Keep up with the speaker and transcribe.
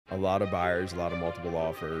a lot of buyers, a lot of multiple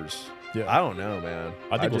offers. Yeah. I don't know, man.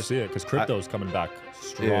 I think we'll see it because crypto's coming back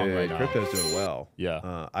strong right now. Crypto's doing well.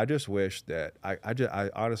 Yeah. I just wish that I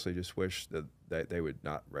honestly just wish that they would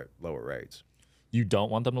not lower rates. You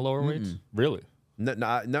don't want them to lower rates? Really?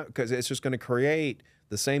 No, because it's just going to create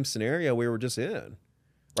the same scenario we were just in,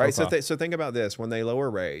 right? Okay. So think about this: when they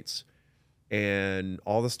lower rates and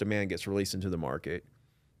all this demand gets released into the market,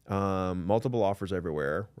 multiple offers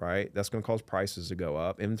everywhere, right? That's going to cause prices to go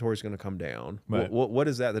up. Inventory is going to come down. Right. What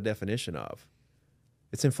is that the definition of?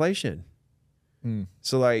 It's inflation.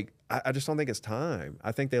 So like, I just don't think it's time.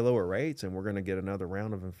 I think they lower rates and we're going to get another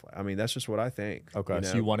round of inflation. I mean, that's just what I think. Okay, you know?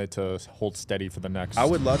 so you wanted to hold steady for the next. I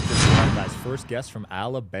would love to. All right, guys, first guest from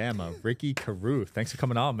Alabama, Ricky Carruth. Thanks for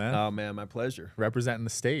coming on, man. Oh man, my pleasure. Representing the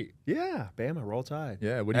state. Yeah, Bama, roll tide.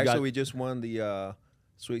 Yeah, what do you Actually, got? we just won the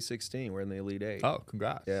Sweet 16. We're in the Elite Eight. Oh,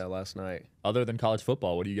 congrats. Yeah, last night. Other than college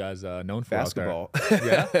football, what are you guys known for? Basketball.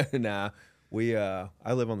 Yeah. Nah,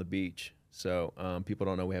 I live on the beach, so people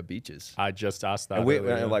don't know we have beaches. I just asked that. And we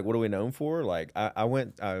earlier. like, what are we known for? Like,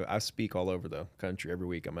 I speak all over the country every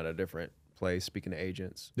week. I'm at a different place speaking to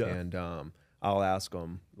agents, Yeah. and I'll ask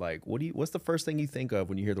them like, what's the first thing you think of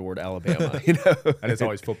when you hear the word Alabama? You know, And it's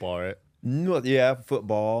always football, right? No, yeah,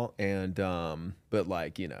 football and but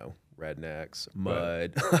like, you know, rednecks,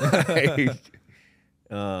 mud.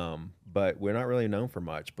 But we're not really known for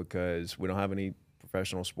much because we don't have any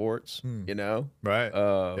professional sports, you know? Right.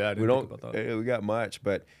 Yeah, I didn't we don't think about that. we got much,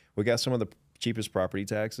 but we got some of the cheapest property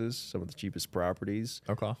taxes, some of the cheapest properties.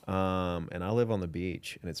 Okay. And I live on the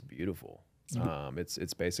beach and it's beautiful.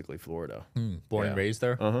 It's basically Florida. Born and raised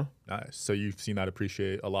there? Uh-huh. Nice. So you've seen that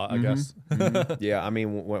appreciate a lot, I guess? Yeah, I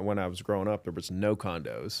mean, when I was growing up, there was no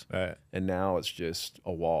condos, Right. and now it's just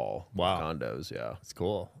a wall Wow. of condos. Yeah. That's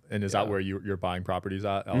cool. And is that where you're buying properties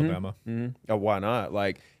at, Alabama? Oh, why not?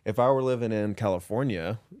 Like, if I were living in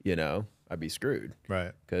California, you know, I'd be screwed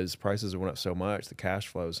Right. because prices went up so much. The cash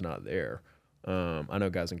flow is not there. I know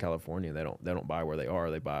guys in California, they don't buy where they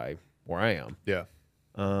are. They buy where I am. Yeah.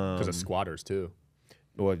 Because of squatters, too.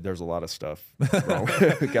 Well, there's a lot of stuff wrong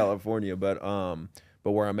with California, but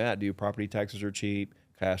where I'm at, dude, property taxes are cheap,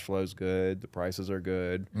 cash flow's good, the prices are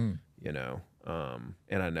good, you know,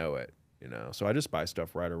 and I know it, you know, so I just buy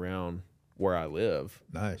stuff right around where I live,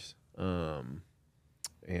 Nice. and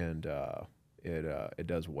it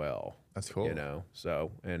does well. That's cool. You know,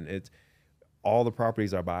 so and it's all the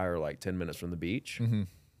properties I buy are like 10 minutes from the beach,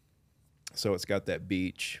 so it's got that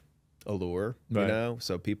beach allure, you Right. know,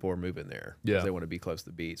 so people are moving there Yeah. because they want to be close to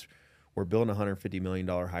the beach. We're building a $150 million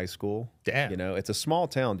high school. Damn. You know, it's a small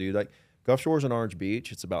town, dude. Like Gulf Shores and Orange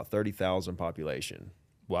Beach, it's about 30,000 population.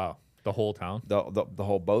 Wow. The whole town? The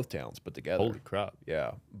whole both towns put together. Holy crap.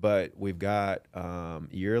 Yeah, but we've got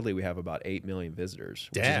yearly we have about 8 million visitors,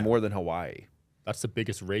 which Damn. is more than Hawaii. That's the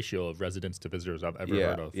biggest ratio of residents to visitors I've ever Yeah,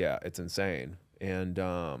 heard of. yeah, it's insane.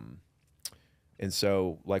 And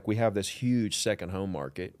so, like, we have this huge second home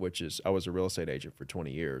market, which is, I was a real estate agent for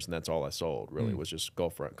 20 years, and that's all I sold, really, was just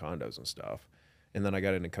Gulf front condos and stuff. And then I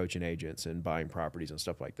got into coaching agents and buying properties and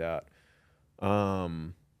stuff like that.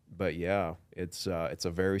 But yeah, it's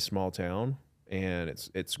a very small town, and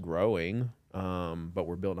it's growing, but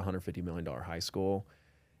we're building a $150 million high school.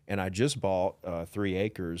 And I just bought 3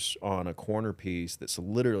 acres on a corner piece that's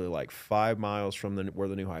literally like 5 miles from where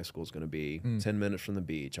the new high school is going to be, 10 minutes from the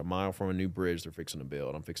beach, a mile from a new bridge they're fixing to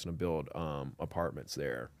build. I'm fixing to build apartments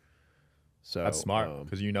there. So That's smart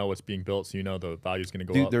because you know what's being built, so you know the value's going to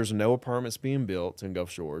go dude, up. there's no apartments being built in Gulf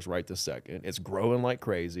Shores right this second. It's growing like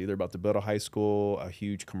crazy. They're about to build a high school, a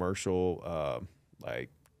huge commercial, like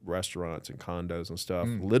restaurants and condos and stuff,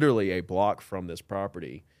 literally a block from this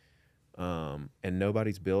property. And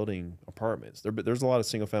nobody's building apartments. There's a lot of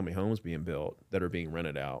single family homes being built that are being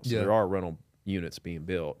rented out. So there are rental units being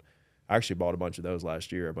built. I actually bought a bunch of those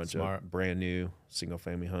last year, a bunch of brand new single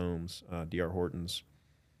family homes, D.R. Hortons,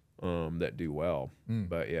 that do well.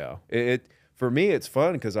 But yeah, it for me, it's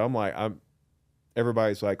fun because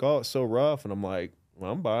everybody's like, oh, it's so rough. And I'm like,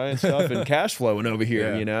 well, I'm buying stuff and cash flowing over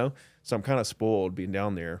here, you know? So I'm kind of spoiled being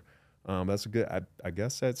down there. That's a good, I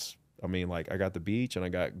guess that's, I mean, like I got the beach and I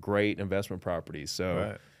got great investment properties.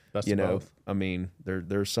 So, That's you know, both. I mean,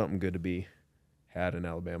 there's something good to be had in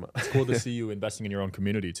Alabama. It's cool to see you investing in your own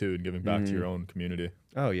community too and giving back to your own community.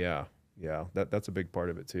 Oh yeah. Yeah. That's a big part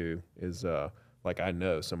of it too, is like I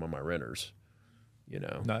know some of my renters, you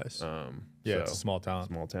know. Nice. Yeah, so, it's a small town.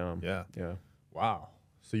 small town. Yeah. Yeah. Wow.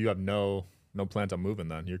 So you have no plans on moving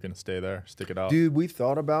then? You're going to stay there, stick it out? Dude, we've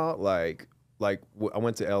thought about like I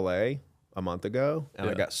went to LA a month ago, and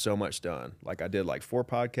I got so much done. Like I did like 4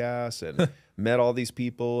 podcasts and met all these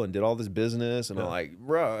people and did all this business. And I'm like,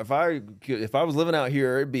 bro, if I was living out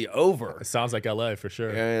here, it'd be over. It sounds like LA for sure.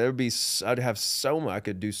 And I'd have I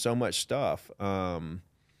could do so much stuff.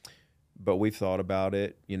 But we've thought about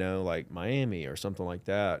it, you know, like Miami or something like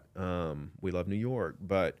that. We love New York,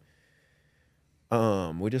 but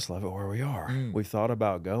we just love it where we are. We've thought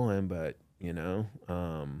about going, but you know,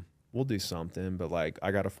 we'll do something. But like,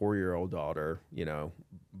 I got a 4-year-old daughter, you know,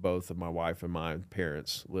 both of my wife and my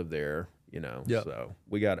parents live there, you know, so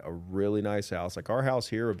we got a really nice house. Like our house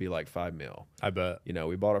here would be like $5 million. I bet. You know,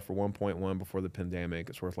 we bought it for 1.1 before the pandemic.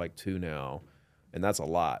 It's worth like 2 now. And that's a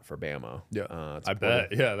lot for Bama. Yeah, I bet.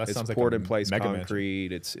 Yeah, that sounds like poured in place mega concrete.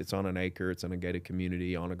 Mansion. It's on an acre. It's in a gated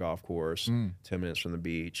community on a golf course, 10 minutes from the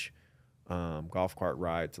beach. Golf cart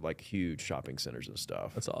ride to like huge shopping centers and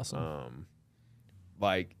stuff. That's awesome.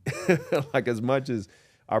 Like, like as much as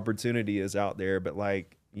opportunity is out there, but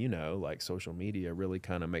like, you know, like social media really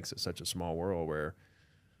kind of makes it such a small world where,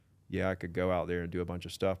 yeah, I could go out there and do a bunch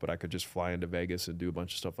of stuff, but I could just fly into Vegas and do a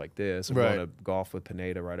bunch of stuff like this. I'm going to golf with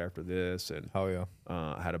Pineda right after this. And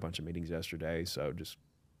I had a bunch of meetings yesterday, so just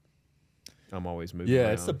I'm always moving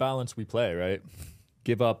around. It's the balance we play, right?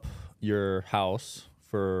 Give up your house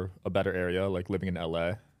for a better area, like living in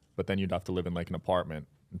LA, but then you'd have to live in like an apartment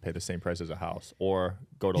and pay the same price as a house, or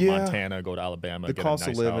go to Montana, go to Alabama, the get cost a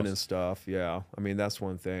nice of living house. and stuff. Yeah, I mean that's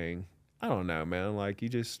one thing. I don't know, man. Like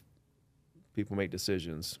people make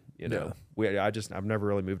decisions. You know, I've never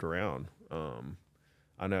really moved around.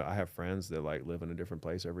 I know I have friends that like live in a different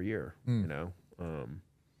place every year. You know,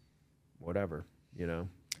 whatever. You know.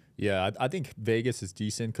 Yeah, I think Vegas is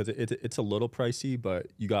decent because it's a little pricey, but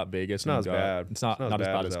you got Vegas. It's not as bad. It's not as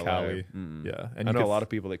bad as Cali. Yeah, and I know a lot of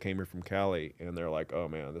people that came here from Cali, and they're like, "Oh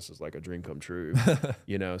man, this is like a dream come true."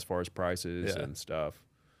 You know, as far as prices and stuff.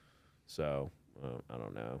 So I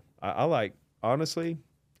don't know. I like, honestly,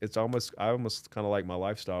 I almost kind of like my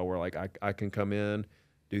lifestyle where like I can come in,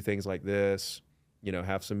 do things like this, you know,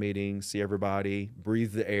 have some meetings, see everybody,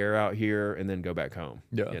 breathe the air out here, and then go back home.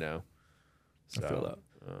 Yeah, you know. So, I feel that.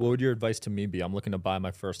 What would your advice to me be? I'm looking to buy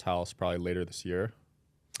my first house probably later this year.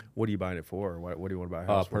 What are you buying it for? What do you want to buy a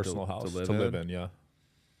house for? Personal house to live in. Yeah.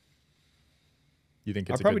 You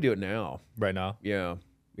think it's I'll probably do it now. Right now? Yeah.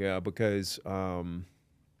 Yeah, because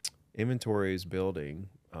inventory is building,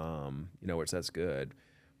 you know, which that's good.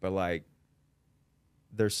 But like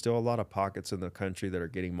there's still a lot of pockets in the country that are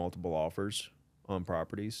getting multiple offers on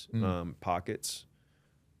properties. Pockets.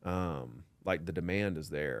 Like the demand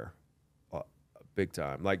is there. Big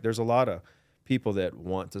time. Like there's a lot of people that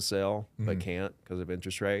want to sell but can't because of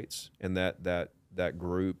interest rates, and that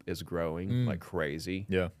group is growing like crazy.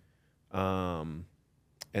 Yeah. And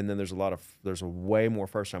then there's a way more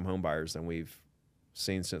first-time home buyers than we've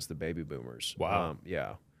seen since the baby boomers. Wow.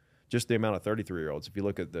 Yeah. Just the amount of 33-year-olds. If you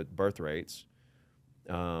look at the birth rates,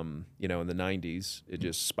 you know, in the 90s, it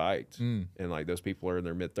just spiked. And like those people are in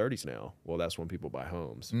their mid-30s now. Well, that's when people buy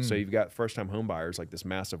homes. So you've got first-time home buyers, like this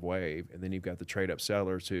massive wave, and then you've got the trade-up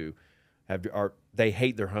sellers who they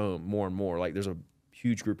hate their home more and more. Like there's a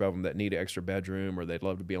huge group of them that need an extra bedroom, or they'd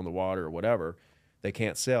love to be on the water or whatever. They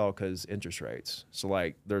can't sell because interest rates. So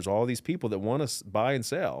like there's all these people that want to buy and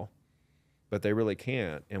sell, but they really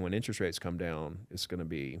can't. And when interest rates come down, it's going to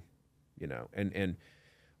be, you know, and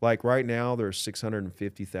like right now, there's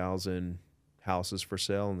 650,000 houses for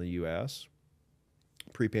sale in the U.S.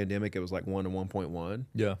 Pre-pandemic, it was like 1 to 1.1.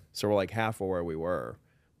 Yeah. So we're like half of where we were,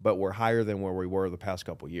 but we're higher than where we were the past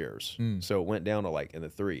couple of years. So it went down to like in the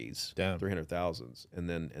 300,000s, and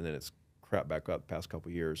then it's crept back up the past couple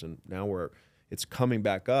of years, and now it's coming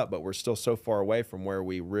back up, but we're still so far away from where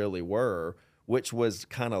we really were, which was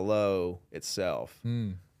kind of low itself.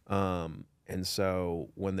 And so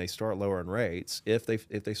when they start lowering rates, if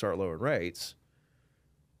they start lowering rates,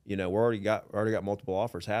 you know, we already got multiple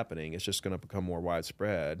offers happening. It's just going to become more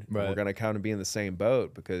widespread. Right. We're going to kind of be in the same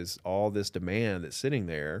boat because all this demand that's sitting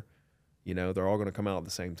there, you know, they're all going to come out at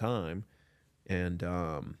the same time, and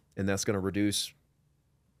that's going to reduce,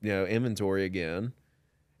 you know, inventory again.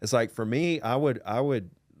 It's like for me, I would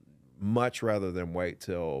much rather than wait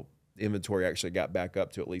till inventory actually got back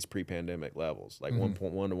up to at least pre-pandemic levels, like 1.1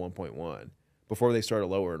 to 1.1, before they started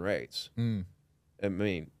lowering rates. I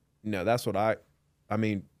mean, you know, that's what I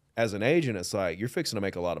mean, as an agent, it's like you're fixing to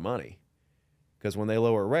make a lot of money because when they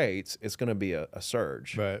lower rates, it's going to be a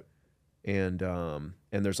surge. Right. And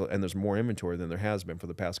there's more inventory than there has been for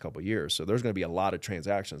the past couple of years. So there's going to be a lot of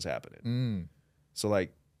transactions happening. So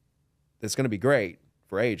like, it's going to be great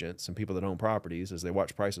for agents and people that own properties as they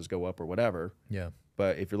watch prices go up or whatever. Yeah.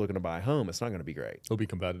 But if you're looking to buy a home, it's not going to be great. It'll be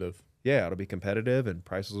competitive. Yeah, it'll be competitive and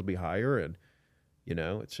prices will be higher. And, you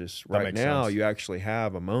know, it's just That right makes now sense. you actually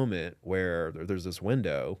have a moment where there's this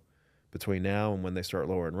window between now and when they start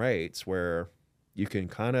lowering rates where you can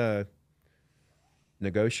kind of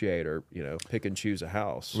negotiate or, you know, pick and choose a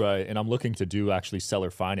house. Right. And I'm looking to do actually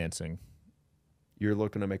seller financing. You're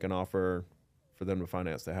looking to make an offer for them to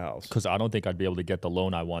finance the house. Because I don't think I'd be able to get the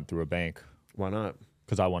loan I want through a bank. Why not?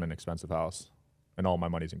 Because I want an expensive house. And all my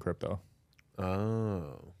money's in crypto.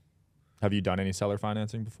 Oh. Have you done any seller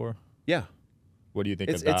financing before? Yeah. What do you think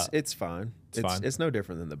of that? It's fine. It's no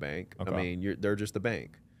different than the bank. Okay. I mean, they're just the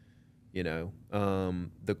bank. You know,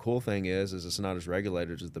 the cool thing is it's not as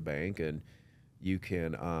regulated as the bank, and you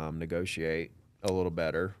can negotiate a little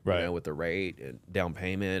better, right, you know, with the rate and down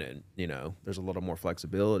payment, and you know, there's a little more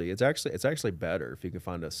flexibility. It's actually better if you can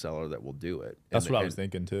find a seller that will do it. That's what I was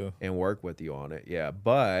thinking too, and work with you on it. Yeah,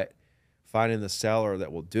 but finding the seller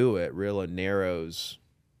that will do it really narrows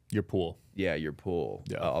your pool. Yeah, your pool.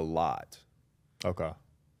 Yeah, a lot. Okay.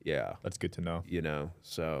 Yeah, that's good to know. You know,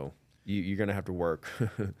 so you're gonna have to work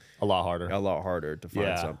a lot harder to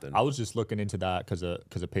find something. I was just looking into that because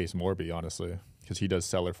of Pace Morby, honestly, because he does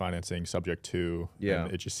seller financing subject to. Yeah,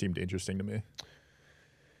 and it just seemed interesting to me.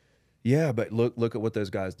 Yeah, but look at what those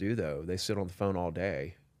guys do though. They sit on the phone all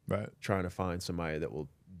day, right, trying to find somebody that will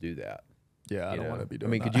do that. Yeah, I don't want to be doing.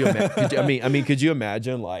 I mean, that. could you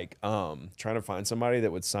imagine like trying to find somebody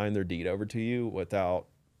that would sign their deed over to you without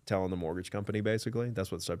telling the mortgage company? Basically,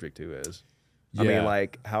 that's what subject to is. Yeah. I mean,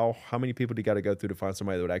 like how many people do you got to go through to find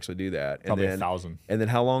somebody that would actually do that? Probably 1,000. And then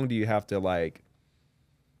how long do you have to like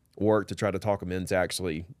work to try to talk them into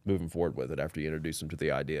actually moving forward with it after you introduce them to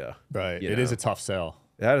the idea? Right. It is a tough sell.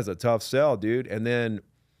 That is a tough sell, dude. And then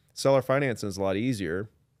seller financing is a lot easier,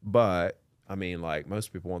 but I mean, like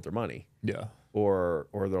most people want their money. Yeah. Or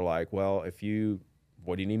they're like, well,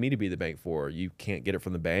 what do you need me to be the bank for? You can't get it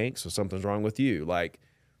from the bank, so something's wrong with you. Like,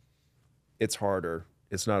 it's harder.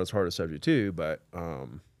 It's not as hard as subject to, but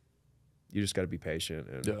you just got to be patient.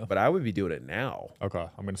 But I would be doing it now. Okay,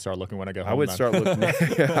 I'm gonna start looking when I get home. I would start looking.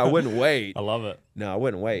 I wouldn't wait. I love it. No, I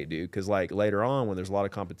wouldn't wait, dude. Because like later on, when there's a lot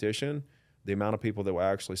of competition, the amount of people that will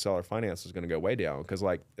actually seller finance is going to go way down. Because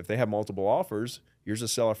like if they have multiple offers, yours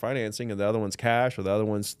is seller financing and the other one's cash, or the other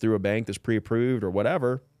one's through a bank that's pre-approved or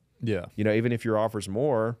whatever. Yeah. You know, even if your offer's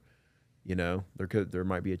more, you know, there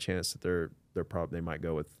might be a chance that they might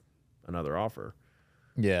go with another offer.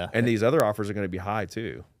 Yeah. And these other offers are going to be high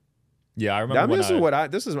too. Yeah, I remember.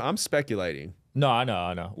 I'm speculating. No, I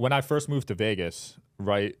know. When I first moved to Vegas,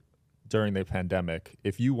 right during the pandemic,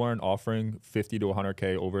 if you weren't offering 50 to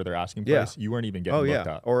 100K over their asking price, you weren't even getting looked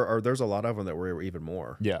at. Or there's a lot of them that were even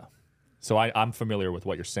more. Yeah. So I'm familiar with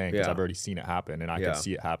what you're saying because I've already seen it happen, and I can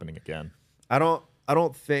see it happening again. I don't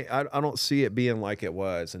see it being like it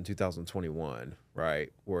was in 2021,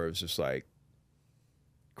 right? Where it was just like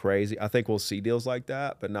crazy. I think we'll see deals like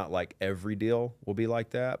that, but not like every deal will be like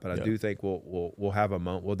that. But I do think we'll have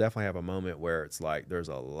we'll definitely have a moment where it's like there's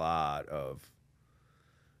a lot of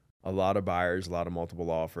buyers, a lot of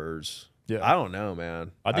multiple offers. Yeah, I don't know,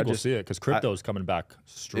 man. I think we'll see it because crypto's coming back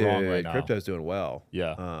strong right now. Crypto's doing well.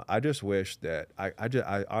 Yeah. I just wish that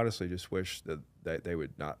I honestly just wish that they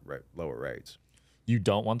would not lower rates. You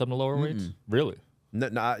don't want them to lower rates? Really?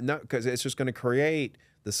 No, because it's just going to create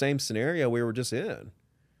the same scenario we were just in.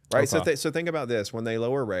 Right. Okay. So think about this: when they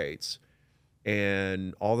lower rates,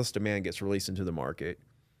 and all this demand gets released into the market,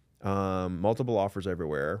 multiple offers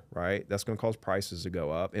everywhere. Right. That's going to cause prices to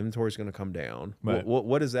go up. Inventory is going to come down. Right.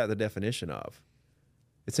 What is that the definition of?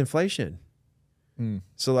 It's inflation.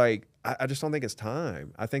 So like, I just don't think it's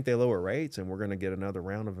time. I think they lower rates, and we're going to get another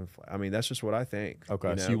round of inflation. I mean, that's just what I think. Okay.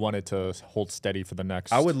 You know? So you want it to hold steady for the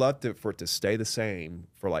next? I would love for it to stay the same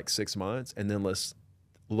for like 6 months, and then let's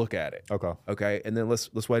look at it. Okay. And then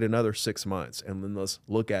let's wait another 6 months, and then let's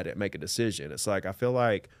look at it, make a decision. It's like, I feel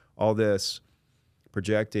like all this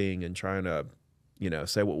projecting and trying to, you know,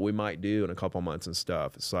 say what we might do in a couple months and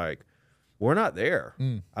stuff. It's like, we're not there.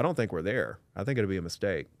 I don't think we're there. I think it'd be a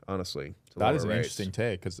mistake, honestly. That is an interesting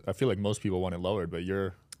take, because I feel like most people want it lowered, but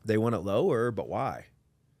they want it lower, but why?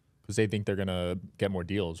 Because they think they're gonna get more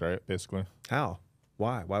deals, right? Basically. How?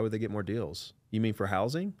 Why? Why would they get more deals? You mean for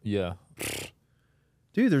housing? Yeah.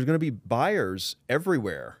 Dude, there's going to be buyers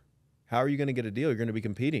everywhere. How are you going to get a deal? You're going to be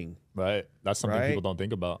competing. Right. That's something people don't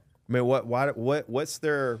think about. I mean, what's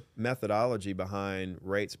their methodology behind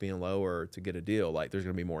rates being lower to get a deal? Like, there's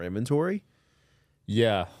going to be more inventory?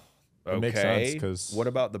 Yeah. Okay. It makes sense, because what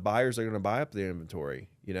about the buyers that are going to buy up the inventory,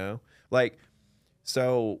 you know? Like,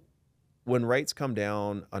 so when rates come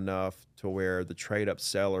down enough to where the trade up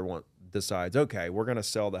seller decides, okay, we're going to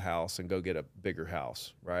sell the house and go get a bigger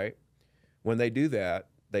house, right? When they do that,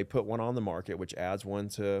 they put one on the market, which adds one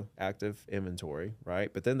to active inventory,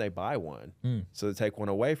 right? But then they buy one. So they take one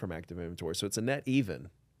away from active inventory. So it's a net even,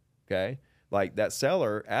 okay? Like that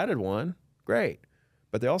seller added one, great.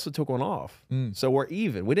 But they also took one off. So we're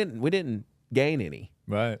even. We didn't gain any.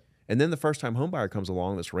 Right. And then the first time home buyer comes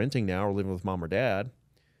along that's renting now or living with mom or dad,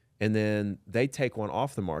 and then they take one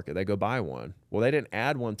off the market. They go buy one. Well, they didn't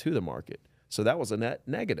add one to the market. So that was a net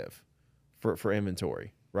negative for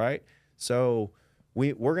inventory, right? So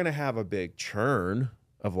we're going to have a big churn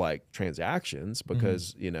of like transactions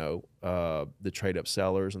because, you know, the trade up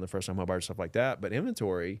sellers and the first time home buyers, stuff like that. But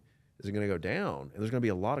inventory is going to go down and there's going to be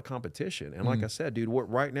a lot of competition. And like I said, dude,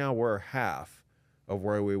 right now we're half of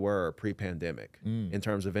where we were pre-pandemic in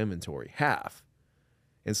terms of inventory, half.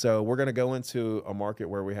 And so we're going to go into a market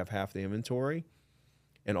where we have half the inventory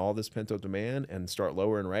and all this pent-up demand and start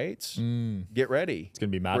lowering rates. Get ready. It's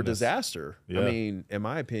going to be madness. For disaster. Yeah. I mean, in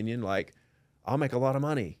my opinion, like, I'll make a lot of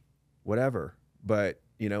money, whatever. But,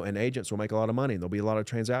 you know, and agents will make a lot of money and there'll be a lot of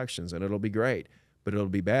transactions and it'll be great, but it'll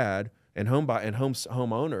be bad. And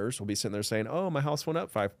homeowners will be sitting there saying, oh, my house went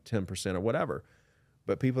up 5-10% or whatever.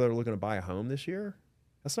 But people that are looking to buy a home this year,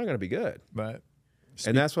 that's not going to be good. Right.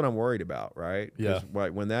 And that's what I'm worried about, right? Yeah.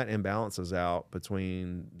 Like when that imbalances out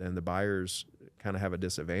between, and the buyers kind of have a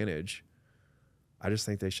disadvantage, I just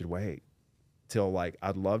think they should wait till, like,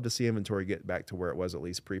 I'd love to see inventory get back to where it was at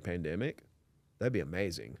least pre-pandemic. That'd be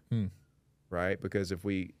amazing, right? Because if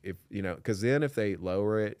you know, because then if they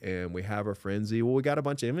lower it and we have a frenzy, well, we got a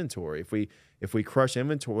bunch of inventory. If we crush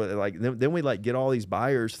inventory, like then we like get all these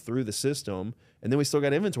buyers through the system, and then we still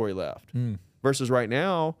got inventory left. Versus right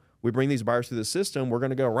now, we bring these buyers through the system, we're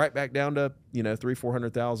going to go right back down to, you know,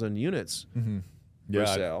 300,000-400,000 units. Yeah, for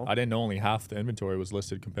sale. I didn't know only half the inventory was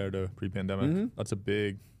listed compared to pre-pandemic. That's a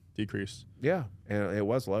big decrease. Yeah, and it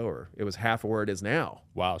was lower. It was half of where it is now.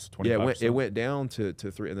 Wow, so 25%. Yeah, it went down to in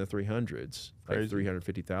the 300s, Crazy. like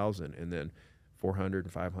 350,000, and then 400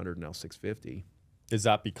 and 500, and now 650. Is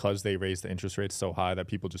that because they raised the interest rates so high that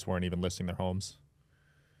people just weren't even listing their homes?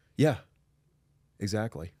 Yeah,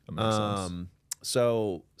 exactly. That makes sense.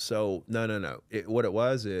 So no. What it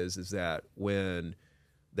was is that when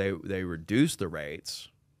they reduced the rates,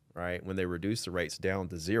 right? When they reduced the rates down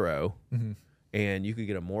to 0, and you could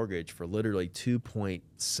get a mortgage for literally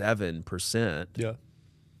 2.7%. Yeah.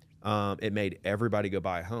 It made everybody go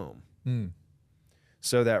buy a home.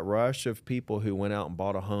 So that rush of people who went out and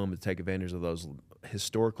bought a home to take advantage of those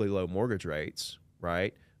historically low mortgage rates,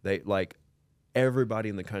 right? They like everybody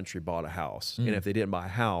in the country bought a house. And if they didn't buy a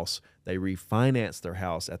house, they refinanced their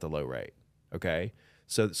house at the low rate. Okay.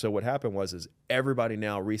 So what happened is everybody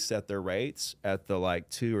now reset their rates at the like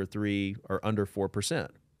 2 or 3 or under 4%.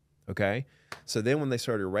 Okay. So then when they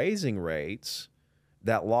started raising rates,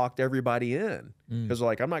 that locked everybody in because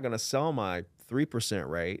like, I'm not going to sell my 3%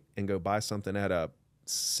 rate and go buy something at a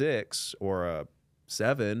 6 or a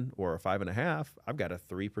 7 or a 5.5. I've got a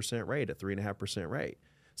 3% rate, a 3.5% rate.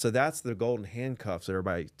 So that's the golden handcuffs that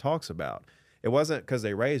everybody talks about. It wasn't because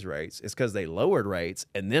they raised rates. It's because they lowered rates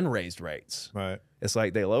and then raised rates. Right. It's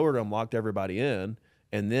like they lowered them, locked everybody in,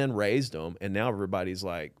 and then raised them. And now everybody's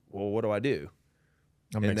like, well, what do I do?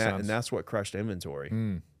 That makes sense. And that's what crushed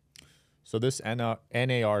inventory. So this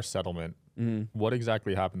NAR settlement, what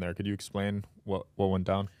exactly happened there? Could you explain what went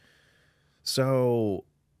down? So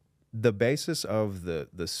the basis of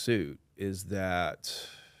the suit is that,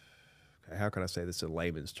 how can I say this in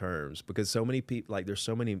layman's terms? Because so many people, like there's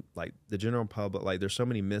so many, like the general public, like there's so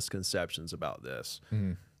many misconceptions about this.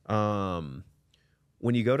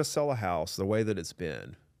 When you go to sell a house, the way that it's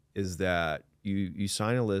been is that you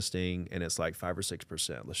sign a listing and it's like 5 or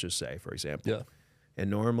 6%, let's just say, for example. Yeah. And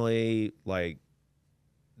normally like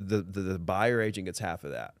the buyer agent gets half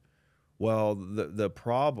of that. Well, the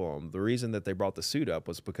problem, the reason that they brought the suit up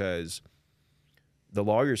was because the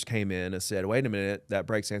lawyers came in and said, wait a minute, that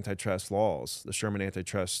breaks antitrust laws, the Sherman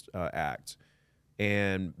Antitrust Act.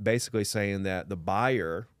 And basically saying that the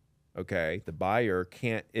buyer, the buyer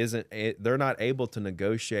they're not able to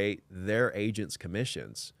negotiate their agent's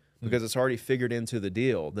commissions because it's already figured into the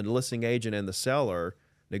deal. The listing agent and the seller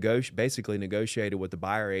basically negotiated what the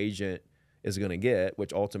buyer agent is going to get,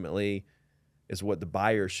 which ultimately is what the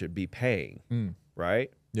buyer should be paying,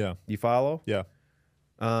 right? Yeah. You follow? Yeah.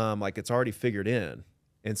 Like it's already figured in.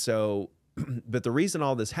 And so, but the reason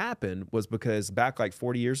all this happened was because back like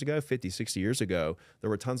 40 years ago, 50, 60 years ago, there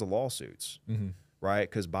were tons of lawsuits, right?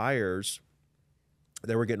 Because buyers,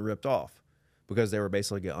 they were getting ripped off because they were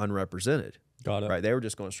basically unrepresented. Got it. Right? They were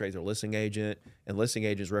just going straight to a listing agent, and listing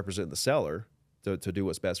agents represent the seller to do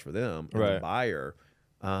what's best for them. And the buyer.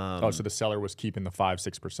 So the seller was keeping the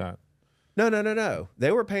 5-6%. No.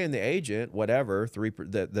 They were paying the agent whatever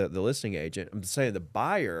the listing agent. I'm saying the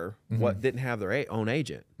buyer didn't have their own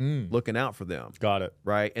agent looking out for them. Got it.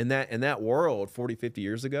 Right? And in that world 40, 50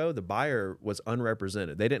 years ago, the buyer was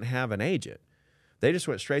unrepresented. They didn't have an agent. They just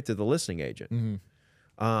went straight to the listing agent.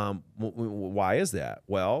 Why is that?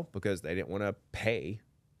 Well, because they didn't want to pay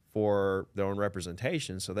for their own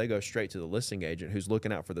representation, so they go straight to the listing agent who's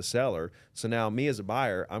looking out for the seller. So now me as a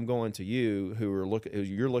buyer, I'm going to you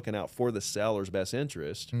you're looking out for the seller's best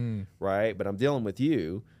interest, right? But I'm dealing with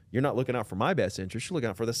you. You're not looking out for my best interest. You're looking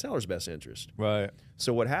out for the seller's best interest. Right.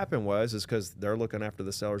 So what happened is because they're looking after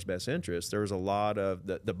the seller's best interest, there was a lot of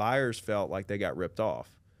the buyers felt like they got ripped off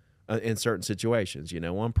in certain situations,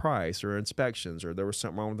 on price or inspections, or there was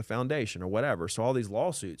something wrong with the foundation or whatever. So all these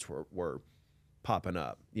lawsuits were popping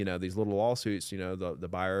up, these little lawsuits, the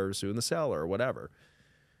buyer suing the seller or whatever.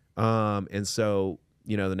 And so,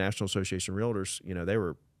 the National Association of Realtors,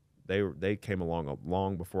 they came along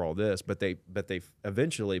long before all this, but they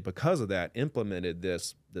eventually, because of that, implemented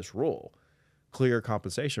this rule, clear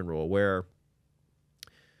compensation rule, where,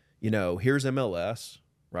 here's MLS,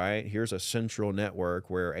 right? Here's a central network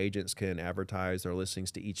where agents can advertise their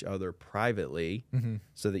listings to each other privately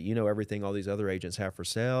so that everything all these other agents have for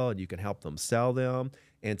sale, and you can help them sell them.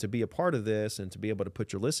 And to be a part of this and to be able to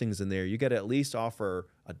put your listings in there, you got to at least offer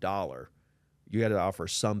 $1. You got to offer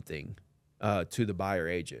something to the buyer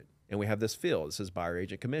agent. And we have this field. This is buyer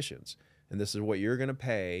agent commissions. And this is what you're going to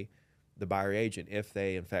pay the buyer agent if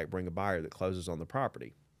they, in fact, bring a buyer that closes on the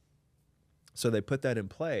property. So they put that in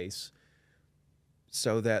place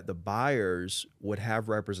so that the buyers would have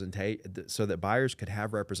so that buyers could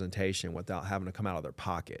have representation without having to come out of their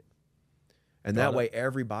pocket. And that way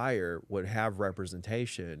every buyer would have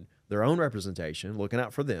representation, their own representation, looking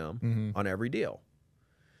out for them on every deal.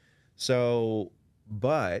 So,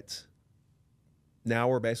 but now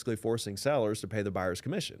we're basically forcing sellers to pay the buyer's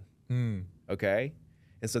commission. Okay?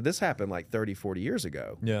 And so this happened like 30, 40 years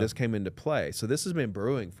ago. Yeah. This came into play. So this has been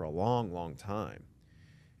brewing for a long, long time.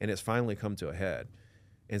 And it's finally come to a head.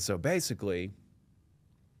 And so basically,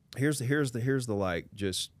 here's the like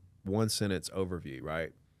just one sentence overview,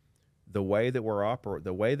 right? The way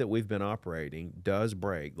that we've been operating does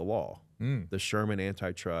break the law, the Sherman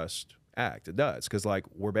Antitrust Act. It does, because like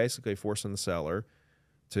we're basically forcing the seller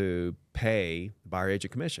to pay the buyer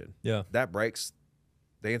agent commission. Yeah, that breaks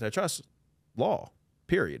the antitrust law.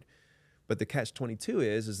 Period. But the catch-22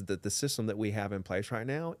 is that the system that we have in place right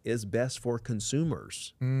now is best for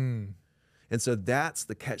consumers. And so that's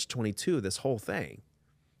the catch-22 of this whole thing,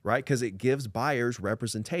 right? Because it gives buyers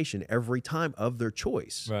representation every time of their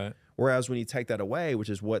choice. Right. Whereas when you take that away, which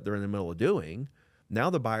is what they're in the middle of doing, now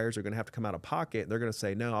the buyers are going to have to come out of pocket. They're going to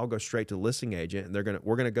say, no, I'll go straight to the listing agent, and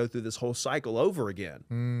we're going to go through this whole cycle over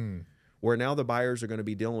again. Where now the buyers are going to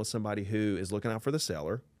be dealing with somebody who is looking out for the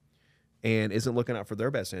seller and isn't looking out for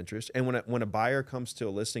their best interest. And when a buyer comes to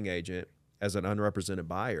a listing agent as an unrepresented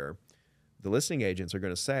buyer, the listing agents are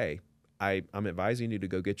going to say, I'm advising you to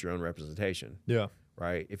go get your own representation. Yeah.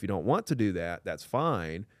 Right? If you don't want to do that, that's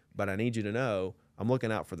fine. But I need you to know I'm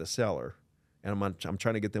looking out for the seller. And I'm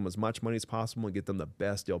trying to get them as much money as possible and get them the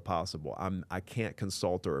best deal possible. I can't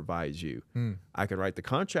consult or advise you. I can write the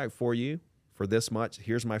contract for you for this much.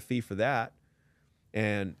 Here's my fee for that.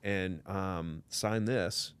 And sign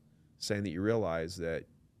this, saying that you realize that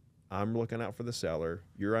I'm looking out for the seller.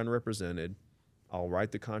 You're unrepresented. I'll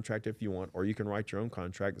write the contract if you want, or you can write your own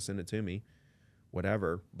contract and send it to me,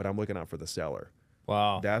 whatever. But I'm looking out for the seller.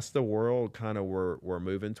 Wow. That's the world kind of we're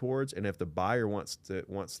moving towards. And if the buyer wants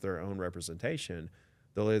their own representation,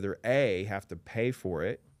 they'll either A, have to pay for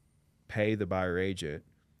it, pay the buyer agent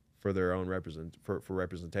for their own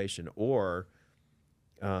representation, or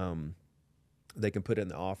they can put in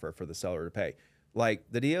the offer for the seller to pay. Like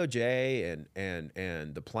the DOJ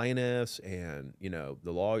and the plaintiffs and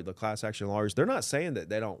the class action lawyers, they're not saying that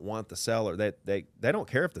they don't want the seller, they don't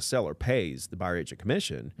care if the seller pays the buyer agent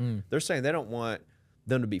commission. They're saying they don't want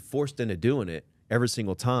them to be forced into doing it every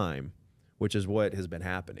single time, which is what has been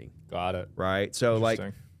happening. Got it. Right? So like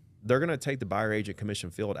they're going to take the buyer agent commission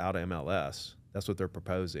field out of MLS. That's what they're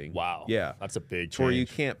proposing. Wow. Yeah. That's a big change. Where you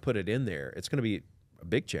can't put it in there. It's going to be a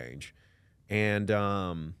big change.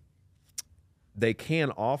 And they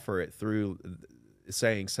can offer it through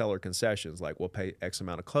saying seller concessions, like we'll pay X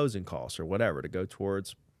amount of closing costs or whatever to go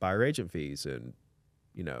towards buyer agent fees and,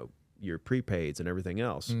 your prepaids and everything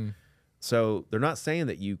else. So they're not saying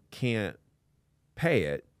that you can't pay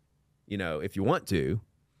it, if you want to,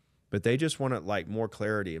 but they just want like more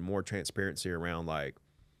clarity and more transparency around like,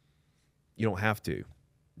 you don't have to,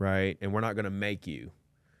 right? And we're not going to make you.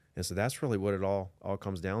 And so that's really what it all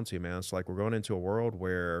comes down to, man. It's like we're going into a world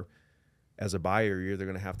where as a buyer, you're either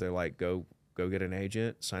going to have to like go get an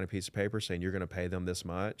agent, sign a piece of paper saying you're going to pay them this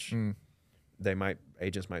much.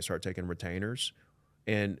 Agents might start taking retainers,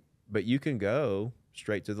 but you can go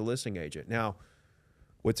straight to the listing agent. Now,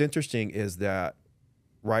 what's interesting is that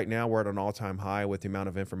right now we're at an all-time high with the amount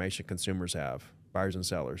of information consumers have, buyers and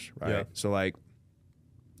sellers, right? Yeah. So like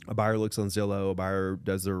a buyer looks on Zillow, a buyer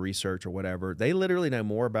does their research or whatever. They literally know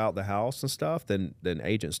more about the house and stuff than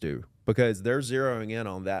agents do, because they're zeroing in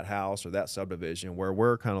on that house or that subdivision, where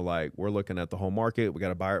we're kind of like, we're looking at the whole market. We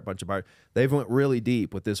got a bunch of buyers. They've went really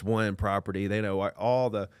deep with this one property. They know all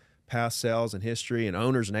the past sales and history and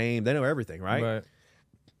owner's name. They know everything, right?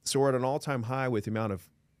 So we're at an all-time high with the amount of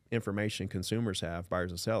information consumers have, buyers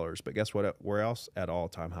and sellers. But guess what? We're else at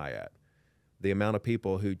all-time high at? The amount of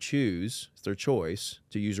people who choose, it's their choice,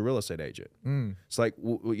 to use a real estate agent. It's like,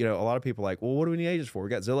 you know, a lot of people are like, well, what do we need agents for? We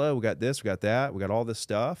got Zillow, we got this, we got that, we got all this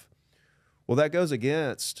stuff. Well, that goes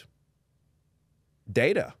against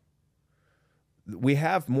data. We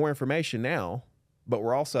have more information now, but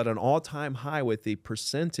we're also at an all-time high with the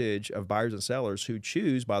percentage of buyers and sellers who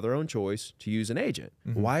choose by their own choice to use an agent.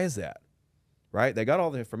 Why is that? Right? They got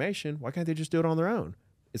all the information. Why can't they just do it on their own?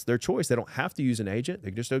 It's their choice. They don't have to use an agent. They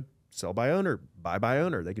can just go sell by owner, buy by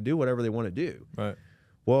owner. They can do whatever they want to do. Right.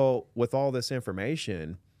 Well, with all this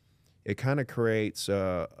information, it kind of creates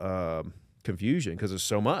confusion because there's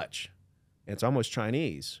so much. It's almost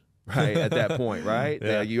Chinese, right? At that point, right?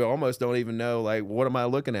 Yeah. You almost don't even know, like, what am I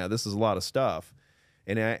looking at? This is a lot of stuff.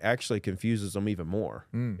 And it actually confuses them even more,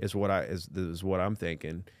 is what I'm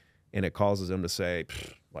thinking. And it causes them to say,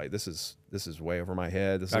 like, this is way over my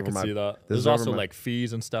head. I can see that. There's also like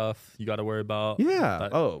fees and stuff you got to worry about. Yeah.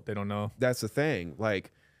 They don't know. That's the thing.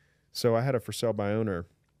 Like, so I had a for sale by owner.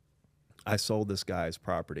 I sold this guy's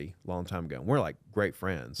property a long time ago. We're like great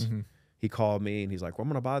friends. He called me and he's like, well, I'm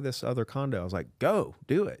going to buy this other condo. I was like, go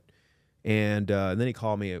do it. And then he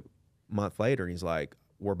called me a month later and he's like,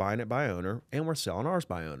 we're buying it by owner and we're selling ours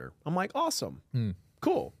by owner. I'm like, awesome.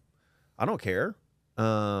 Cool. I don't care.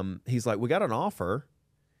 He's like, we got an offer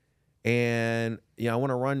and I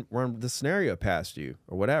want to run the scenario past you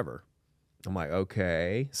or whatever. I'm like,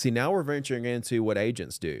 okay. See, now we're venturing into what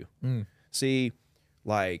agents do. See,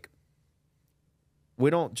 like,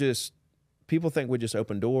 people think we just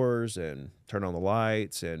open doors and turn on the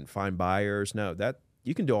lights and find buyers. No,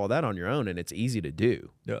 you can do all that on your own and it's easy to do.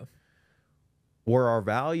 Yeah. Where our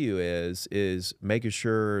value is making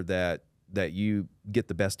sure that you get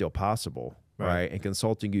the best deal possible. Right. And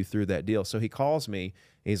consulting you through that deal. So he calls me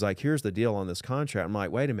and he's like, here's the deal on this contract. I'm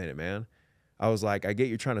like, wait a minute, man. I was like, I get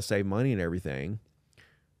you're trying to save money and everything,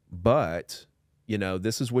 but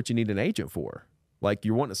this is what you need an agent for. Like,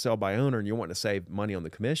 you're wanting to sell by owner and you're wanting to save money on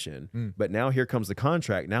the commission. But now here comes the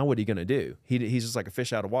contract. Now what are you going to do? He's just like a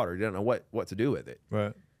fish out of water. He doesn't know what to do with it.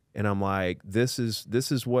 Right. And I'm like, this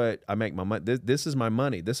is what I make my money. This is my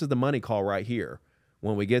money. This is the money call right here.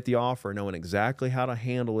 When we get the offer, knowing exactly how to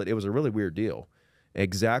handle it. It was a really weird deal.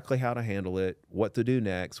 Exactly how to handle it, what to do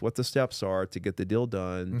next, what the steps are to get the deal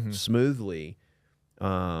done smoothly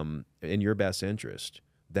in your best interest.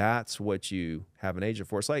 That's what you have an agent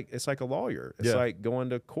for. It's like a lawyer. It's like going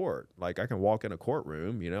to court. Like, I can walk in a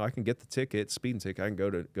courtroom, I can get the ticket, speeding ticket, I can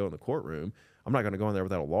go in the courtroom. I'm not going to go in there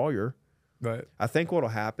without a lawyer. Right. I think what'll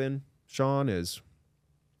happen, Sean, is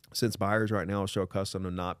since buyers right now are so accustomed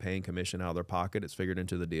to not paying commission out of their pocket, it's figured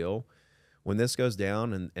into the deal. When this goes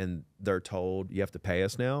down and they're told you have to pay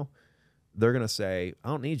us now, they're going to say, I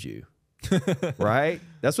don't need you. Right?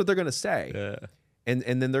 That's what they're going to say. Yeah.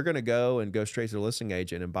 And then they're going to go straight to the listing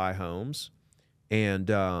agent and buy homes. And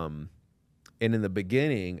in the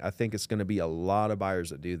beginning, I think it's going to be a lot of buyers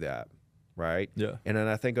that do that. Right? Yeah. And then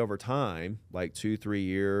I think over time, like 2-3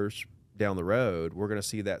 years down the road, we're going to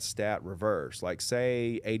see that stat reverse. Like,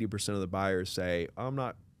 say 80% of the buyers say, I'm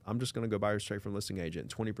just going to go buy straight from listing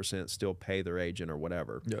agent. 20% still pay their agent or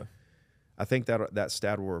whatever. Yeah. I think that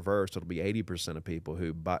stat will reverse. It'll be 80% of people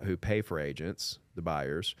who pay for agents, the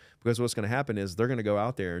buyers, because what's going to happen is they're going to go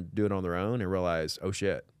out there and do it on their own and realize, oh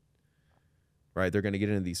shit, right? They're going to get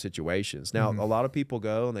into these situations. Now, a lot of people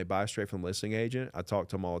go and they buy straight from the listing agent. I talk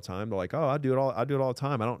to them all the time. They're like, oh, I do it all the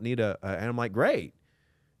time. I don't need and I'm like, great.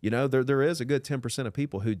 There is a good 10% of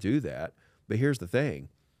people who do that. But here's the thing.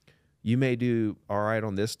 You may do all right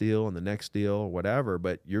on this deal and the next deal or whatever,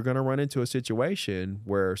 but you're going to run into a situation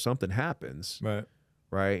where something happens. Right.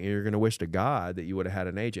 Right. And you're going to wish to God that you would have had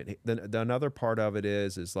an agent. Then another part of it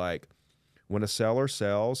is like when a seller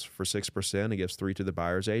sells for 6%, it gives 3 to the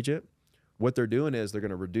buyer's agent. What they're doing is they're going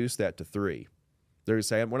to reduce that to 3. They're going to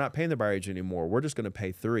say, we're not paying the buyer agent anymore. We're just going to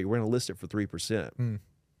pay 3. We're going to list it for 3%.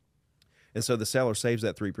 And so the seller saves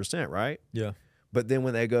that 3%, right? Yeah. But then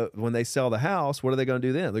when they sell the house, what are they going to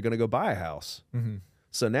do then? They're going to go buy a house.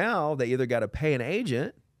 So now they either got to pay an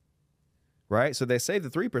agent, right? So they save the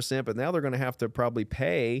 3%, but now they're going to have to probably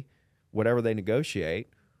pay whatever they negotiate,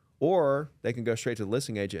 or they can go straight to the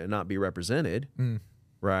listing agent and not be represented,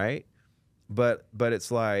 right? But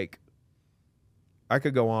it's like, I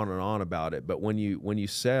could go on and on about it, but when you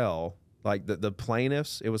sell, like the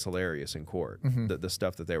plaintiffs, it was hilarious in court, the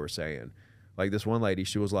stuff that they were saying. Like this one lady,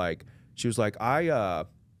 she was like, I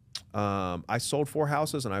sold 4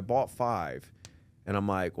 houses and I bought 5. And I'm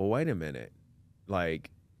like, well, wait a minute.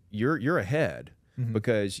 Like you're ahead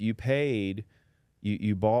because you paid,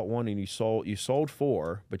 you bought 1 and you sold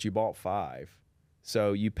 4, but you bought 5.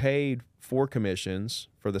 So you paid 4 commissions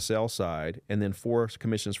for the sell side and then 4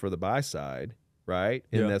 commissions for the buy side, right?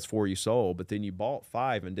 And that's 4 you sold, but then you bought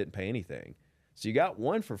 5 and didn't pay anything. So you got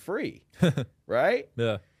 1 for free, right?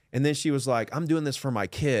 Yeah. And then she was like, I'm doing this for my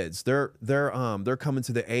kids. They're coming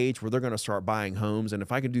to the age where they're going to start buying homes. And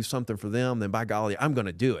if I can do something for them, then by golly, I'm going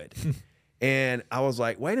to do it. And I was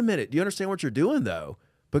like, wait a minute. Do you understand what you're doing though?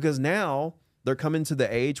 Because now they're coming to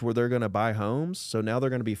the age where they're going to buy homes. So now they're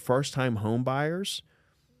going to be first-time home buyers.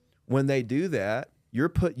 When they do that,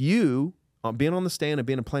 being on the stand and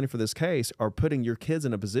being a plaintiff for this case are putting your kids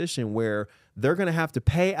in a position where they're going to have to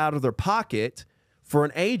pay out of their pocket for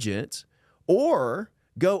an agent or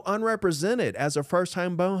go unrepresented as a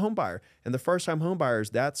first-time home buyer. And the first-time home buyers,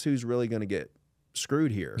 that's who's really going to get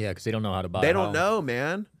screwed here. Yeah, because they don't know how to buy. They don't know,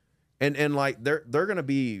 man. And like they're going to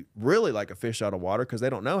be really like a fish out of water because they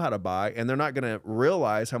don't know how to buy, and they're not going to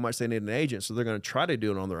realize how much they need an agent, so they're going to try to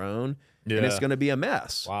do it on their own, and it's going to be a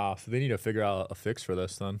mess. Wow, so they need to figure out a fix for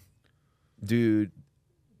this then. Dude,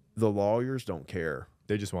 the lawyers don't care.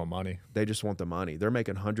 They just want money. They just want the money. They're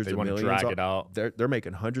making hundreds of millions. They want to drag it out. They're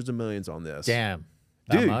making hundreds of millions on this. Damn.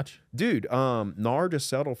 That much? Dude, NAR just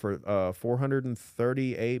settled for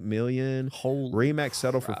 $438 million. Holy Remax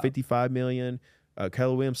settled for $55 million.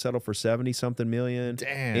 Keller Williams settled for 70-something million.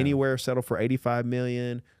 Damn. Anywhere settled for $85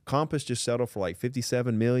 million. Compass just settled for like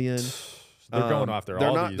 $57 million. They're going after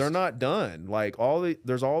these. They're not done. Like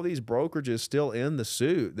there's all these brokerages still in the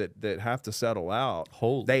suit that have to settle out.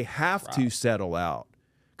 They have to settle out.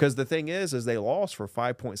 Because the thing is they lost for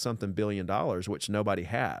 $5-point-something billion, which nobody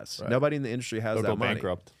has. Right. Nobody in the industry has that money.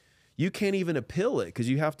 Bankrupt. You can't even appeal it because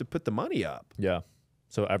you have to put the money up. Yeah.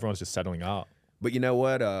 So everyone's just settling out. But you know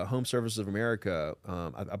what? Home Services of America,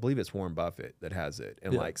 I believe it's Warren Buffett that has it,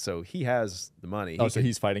 and so he has the money. So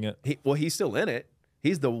he's fighting it. He's still in it.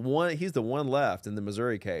 He's the one left in the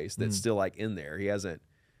Missouri case that's still like in there. He hasn't.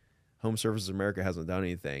 Home Services of America hasn't done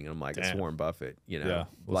anything, and I'm like, it's Warren Buffett. You know,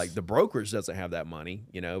 like the brokerage doesn't have that money.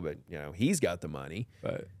 You know, but he's got the money.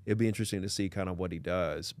 Right. It'd be interesting to see kind of what he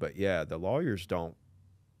does. But yeah, the lawyers don't.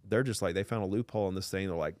 They're just like they found a loophole in this thing.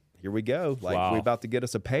 They're like, here we go. Like we're about to get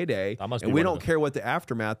us a payday, and we don't care what the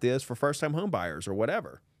aftermath is for first-time home buyers or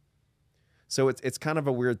whatever. So it's kind of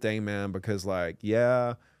a weird thing, man, because like,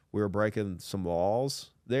 yeah, we were breaking some laws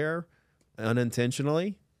there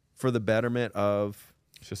unintentionally for the betterment of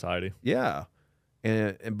society. Yeah.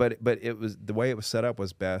 But it was the way it was set up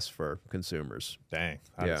was best for consumers. Dang,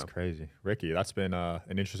 that's crazy. Ricky, that's been an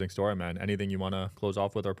interesting story, man. Anything you want to close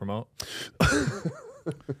off with or promote?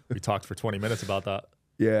 We talked for 20 minutes about that.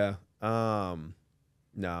 Yeah.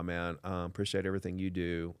 Nah, man. Appreciate everything you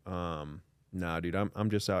do. Nah, dude, I'm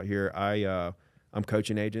just out here. I'm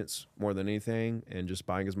coaching agents more than anything, and just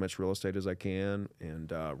buying as much real estate as I can,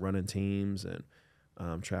 and running teams, and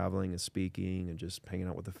traveling and speaking, and just hanging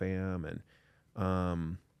out with the fam.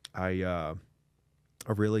 And I've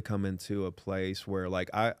really come into a place where like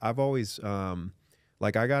I've always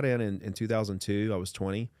like I got in 2002. I was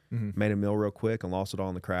 20, made a meal real quick and lost it all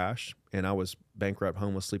in the crash. And I was bankrupt,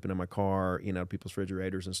 homeless, sleeping in my car, eating out of people's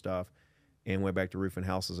refrigerators and stuff, and went back to roofing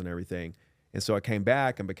houses and everything. And so I came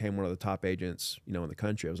back and became one of the top agents, in the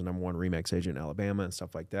country. I was the #1 Remax agent in Alabama and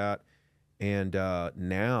stuff like that. And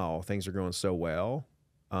now things are going so well.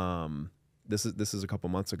 This is a couple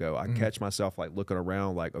months ago. I catch myself like looking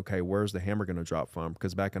around like, okay, where's the hammer going to drop from?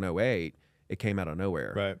 Because back in 2008, it came out of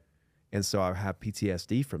nowhere. Right. And so I have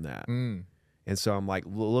PTSD from that. And so I'm like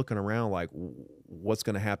looking around like, what's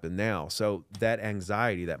going to happen now? So that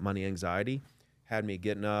anxiety, that money anxiety, had me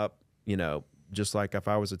getting up, just like if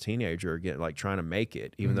I was a teenager, like trying to make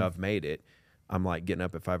it, even though I've made it. I'm like getting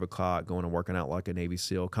up at 5 o'clock, going and working out like a Navy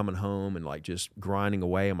SEAL, coming home and like just grinding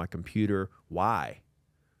away on my computer. Why?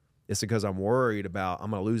 It's because I'm worried about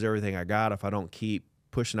I'm going to lose everything I got if I don't keep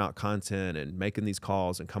pushing out content and making these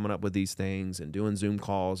calls and coming up with these things and doing Zoom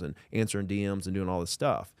calls and answering DMs and doing all this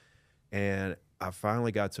stuff. And I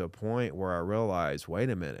finally got to a point where I realized, wait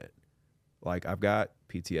a minute, like I've got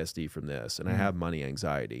PTSD from this and I have money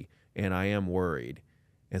anxiety and I am worried.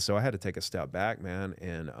 And so I had to take a step back, man.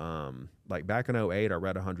 And like back in 2008, I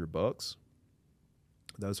read 100 books.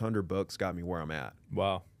 Those 100 books got me where I'm at.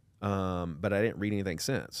 Wow. But I didn't read anything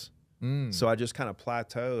since. So I just kind of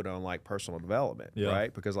plateaued on like personal development,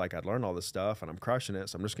 right? Because like I'd learned all this stuff and I'm crushing it.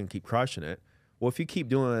 So I'm just going to keep crushing it. Well, if you keep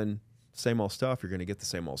doing same old stuff, you're going to get the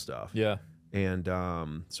same old stuff. Yeah. And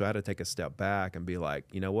so I had to take a step back and be like,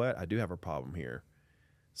 you know what? I do have a problem here.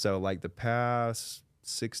 So like the past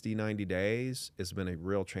 60, 90 days, it's been a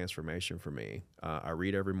real transformation for me. I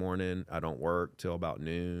read every morning. I don't work till about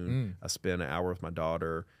noon. I spend an hour with my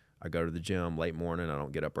daughter. I go to the gym late morning. I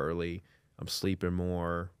don't get up early. I'm sleeping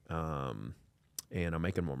more, and I'm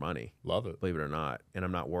making more money. Love it. Believe it or not. And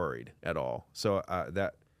I'm not worried at all. So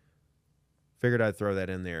that figured I'd throw that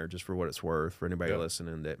in there just for what it's worth for anybody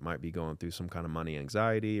listening that might be going through some kind of money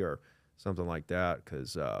anxiety or something like that,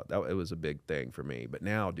 because it was a big thing for me. But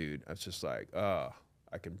now, dude, it's just like, I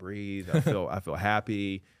can breathe. I feel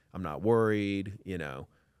happy. I'm not worried. You know,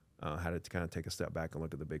 had to kind of take a step back and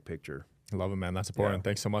look at the big picture. I love it, man. That's important.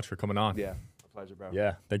 Thanks so much for coming on. Yeah. Pleasure, bro.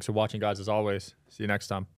 Yeah. Thanks for watching, guys, as always. See you next time.